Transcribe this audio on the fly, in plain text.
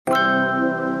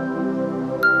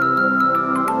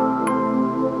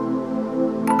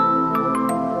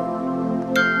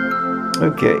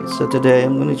Okay, so today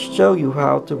I'm going to show you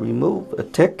how to remove a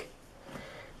tick.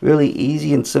 Really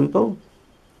easy and simple.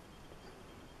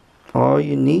 All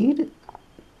you need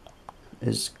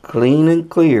is clean and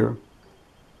clear.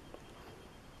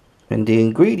 And the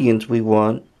ingredients we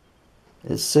want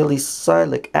is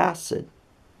salicylic acid.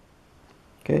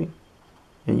 Okay,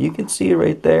 and you can see it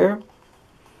right there.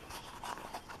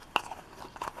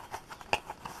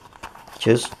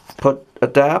 Just put a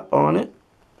dab on it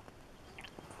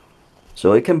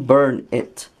so it can burn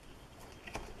it.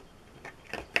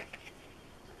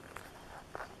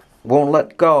 Won't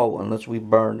let go unless we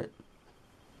burn it.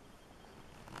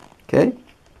 Okay?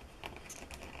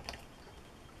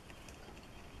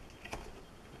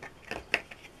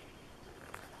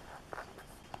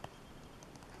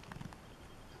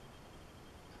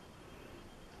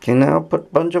 Okay, now put a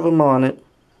bunch of them on it.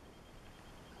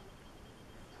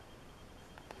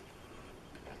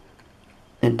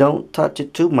 And don't touch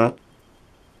it too much.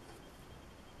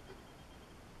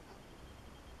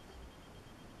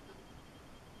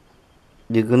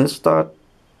 You're gonna start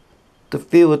to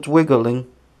feel it's wiggling.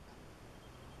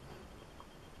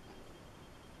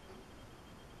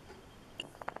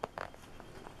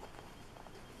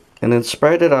 And then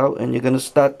spread it out and you're gonna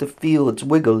start to feel it's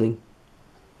wiggling.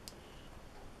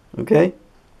 Okay?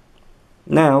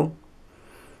 Now,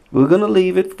 we're gonna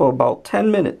leave it for about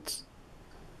 10 minutes.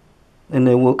 And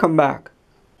then we'll come back.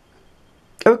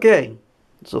 Okay,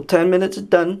 so 10 minutes is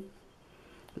done.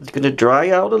 It's gonna dry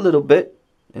out a little bit.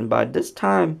 And by this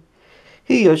time,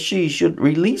 he or she should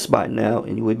release by now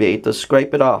and you will be able to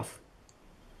scrape it off.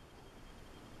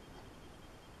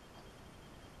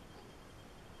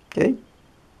 Okay,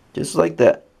 just like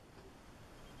that.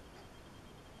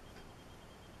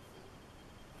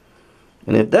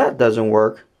 And if that doesn't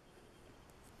work,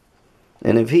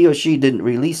 and if he or she didn't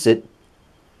release it,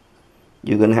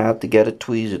 you're going to have to get a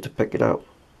tweezer to pick it out.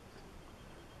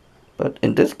 But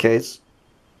in this case,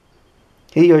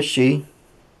 he or she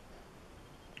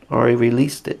already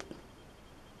released it.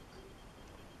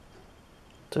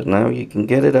 So now you can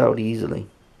get it out easily.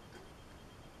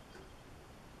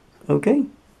 Okay?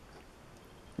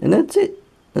 And that's it.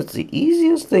 That's the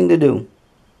easiest thing to do.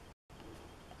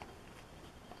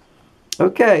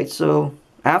 Okay, so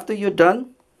after you're done,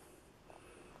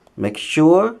 make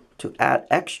sure to add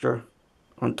extra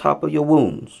on top of your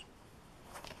wounds.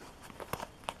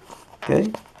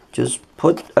 Okay? Just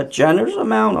put a generous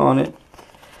amount on it.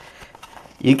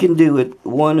 You can do it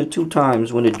 1 or 2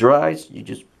 times. When it dries, you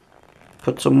just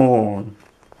put some more on.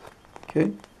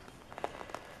 Okay?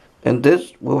 And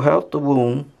this will help the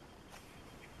wound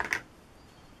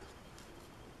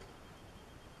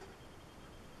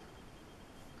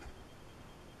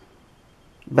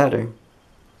better.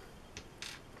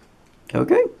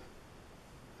 Okay?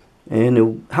 And it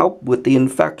will help with the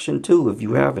infection too if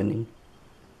you have any.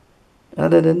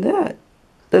 Other than that,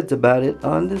 that's about it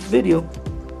on this video.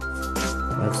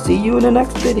 I'll see you in the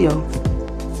next video.